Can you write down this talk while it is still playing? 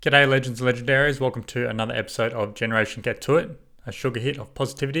G'day legends and legendaries, welcome to another episode of Generation Get To It, a sugar hit of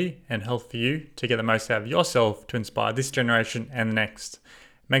positivity and health for you to get the most out of yourself to inspire this generation and the next.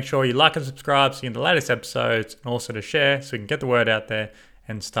 Make sure you like and subscribe so you get the latest episodes and also to share so we can get the word out there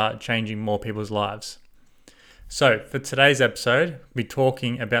and start changing more people's lives. So for today's episode, we'll be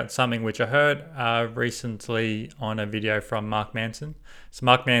talking about something which I heard recently on a video from Mark Manson. So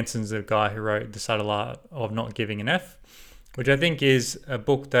Mark Manson's the guy who wrote The Subtle Art of Not Giving an F, which I think is a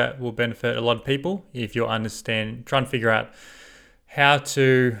book that will benefit a lot of people if you're trying to figure out how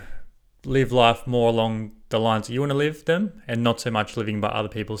to live life more along the lines that you want to live them and not so much living by other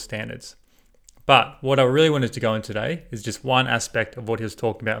people's standards. But what I really wanted to go into today is just one aspect of what he was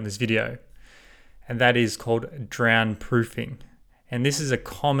talking about in this video, and that is called drownproofing. And this is a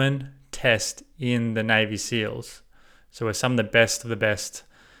common test in the Navy SEALs. So where some of the best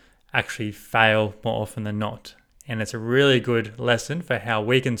actually fail more often than not. And it's a really good lesson for how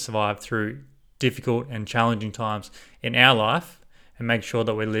we can survive through difficult and challenging times in our life and make sure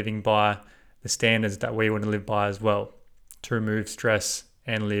that we're living by the standards that we want to live by as well, to remove stress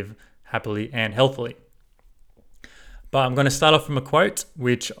and live happily and healthily. But I'm going to start off from a quote,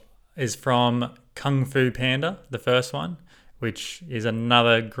 which is from Kung Fu Panda, the first one, which is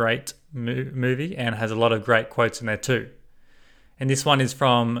another great movie and has a lot of great quotes in there too. And this one is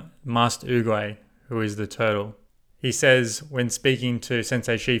from Master Oogway, who is the turtle. He says, when speaking to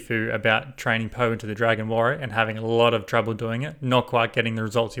Sensei Shifu about training Po into the Dragon Warrior and having a lot of trouble doing it, not quite getting the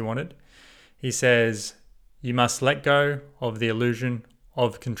results he wanted, he says, you must let go of the illusion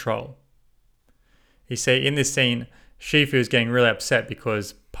of control. You see, in this scene, Shifu is getting really upset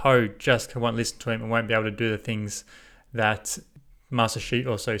because Po just won't listen to him and won't be able to do the things that Sensei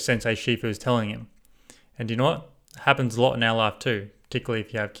Shifu is telling him. And you know what? It happens a lot in our life too. Particularly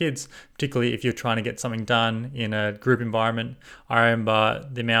if you have kids, particularly if you're trying to get something done in a group environment. I remember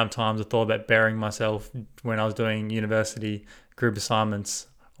the amount of times I thought about burying myself when I was doing university group assignments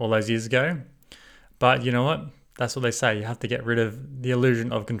all those years ago. But you know what? That's what they say. You have to get rid of the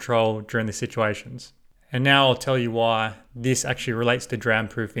illusion of control during these situations. And now I'll tell you why this actually relates to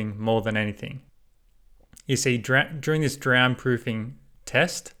drownproofing more than anything. You see, during this drownproofing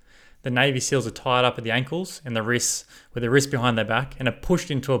test, the Navy SEALs are tied up at the ankles and the wrists, with the wrists behind their back, and are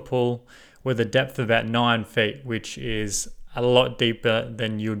pushed into a pool with a depth of about 9 feet, which is a lot deeper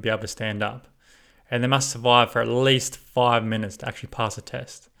than you would be able to stand up. And they must survive for at least 5 minutes to actually pass a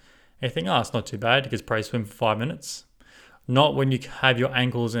test. And you think, it's not too bad, you could probably swim for 5 minutes. Not when you have your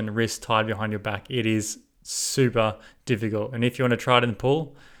ankles and wrists tied behind your back. It is super difficult. And if you want to try it in the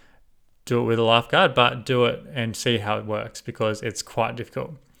pool, do it with a lifeguard, but do it and see how it works because it's quite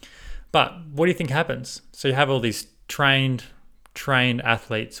difficult. But what do you think happens? So you have all these trained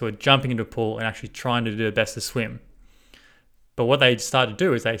athletes who are jumping into a pool and actually trying to do their best to swim. But what they start to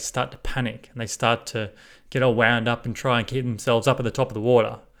do is they start to panic and they start to get all wound up and try and keep themselves up at the top of the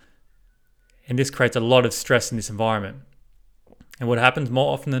water. And this creates a lot of stress in this environment. And what happens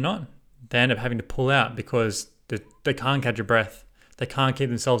more often than not? They end up having to pull out because they can't catch a breath. They can't keep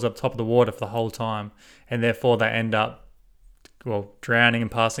themselves up top of the water for the whole time. And therefore they end up drowning and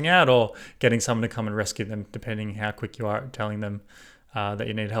passing out, or getting someone to come and rescue them, depending how quick you are at telling them that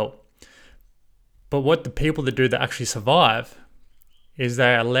you need help. But what the people that do that actually survive is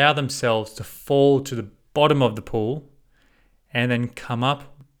they allow themselves to fall to the bottom of the pool and then come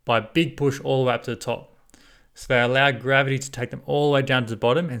up by a big push all the way up to the top. So they allow gravity to take them all the way down to the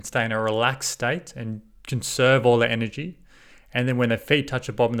bottom and stay in a relaxed state and conserve all their energy. And then when their feet touch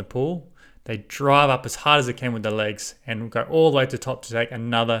the bottom of the pool, they drive up as hard as they can with their legs and go all the way to the top to take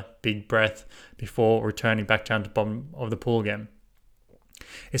another big breath before returning back down to the bottom of the pool again.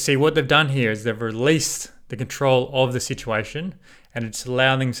 You see, what they've done here is they've released the control of the situation and it's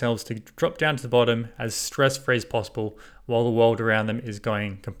allowing themselves to drop down to the bottom as stress-free as possible while the world around them is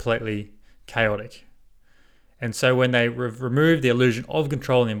going completely chaotic. And so when they remove the illusion of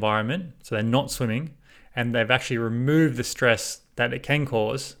control in the environment, so they're not swimming, and they've actually removed the stress that it can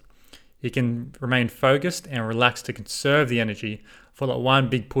cause, you can remain focused and relaxed to conserve the energy for that one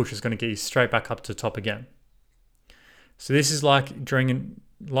big push is going to get you straight back up to the top again. So this is like during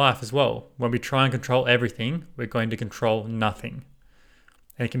life as well. When we try and control everything, we're going to control nothing.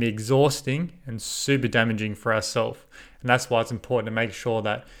 And it can be exhausting and super damaging for ourselves. And that's why it's important to make sure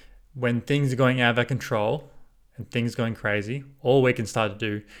that when things are going out of our control and things are going crazy, all we can start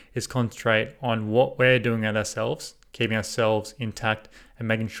to do is concentrate on what we're doing with ourselves, keeping ourselves intact and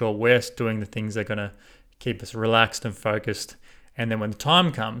making sure we're doing the things that are going to keep us relaxed and focused. And then when the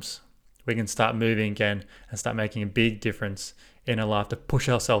time comes, we can start moving again and start making a big difference in our life to push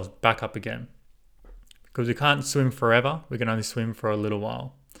ourselves back up again. Because we can't swim forever, we can only swim for a little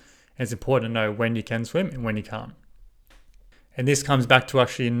while. And it's important to know when you can swim and when you can't. And this comes back to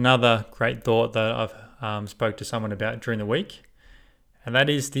actually another great thought that I've spoke to someone about during the week. And that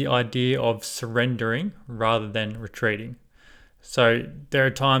is the idea of surrendering rather than retreating. So there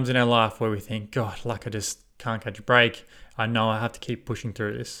are times in our life where we think, God, like I just can't catch a break. I know I have to keep pushing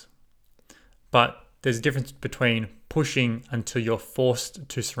through this. But there's a difference between pushing until you're forced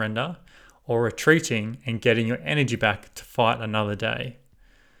to surrender or retreating and getting your energy back to fight another day.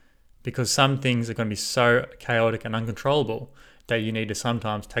 Because some things are going to be so chaotic and uncontrollable that you need to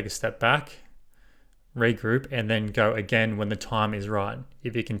sometimes take a step back, regroup, and then go again when the time is right.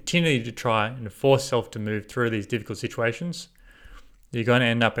 If you continue to try and force yourself to move through these difficult situations, you're going to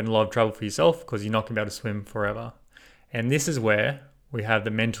end up in a lot of trouble for yourself because you're not going to be able to swim forever. And this is where we have the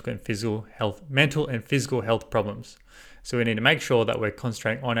mental and physical health problems. So we need to make sure that we're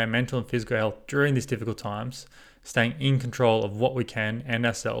concentrating on our mental and physical health during these difficult times, staying in control of what we can and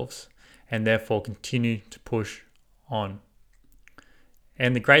ourselves, and therefore continue to push on.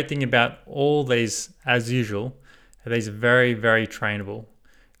 And the great thing about all these, as usual, these are very, very trainable.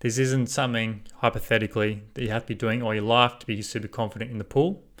 This isn't something hypothetically that you have to be doing all your life to be super confident in the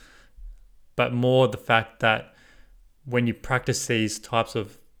pool, but more the fact that when you practice these types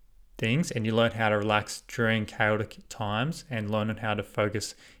of things and you learn how to relax during chaotic times and learn how to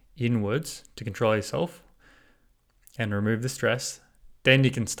focus inwards to control yourself and remove the stress, then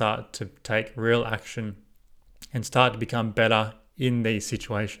you can start to take real action and start to become better in these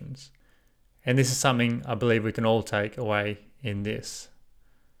situations. And this is something I believe we can all take away in this.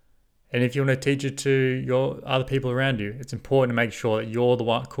 And if you want to teach it to your other people around you, it's important to make sure that you're the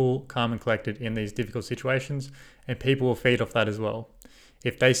one cool, calm, and collected in these difficult situations, and people will feed off that as well.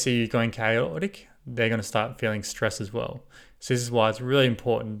 If they see you going chaotic, they're going to start feeling stress as well. So this is why it's really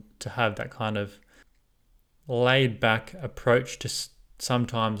important to have that kind of laid back approach to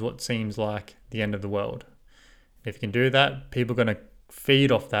sometimes what seems like the end of the world. If you can do that, people are going to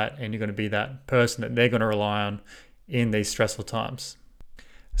feed off that, and you're going to be that person that they're going to rely on in these stressful times.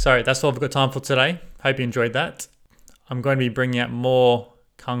 So that's all I've got time for today. Hope you enjoyed that. I'm going to be bringing out more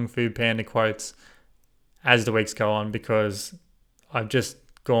Kung Fu Panda quotes as the weeks go on because I've just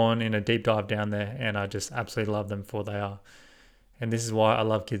gone in a deep dive down there and I just absolutely love them for what they are. And this is why I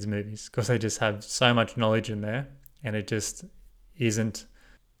love kids' movies, because they just have so much knowledge in there and it just isn't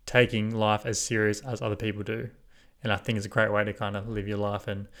taking life as serious as other people do. And I think it's a great way to kind of live your life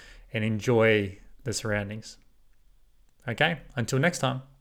and enjoy the surroundings. Okay, until next time.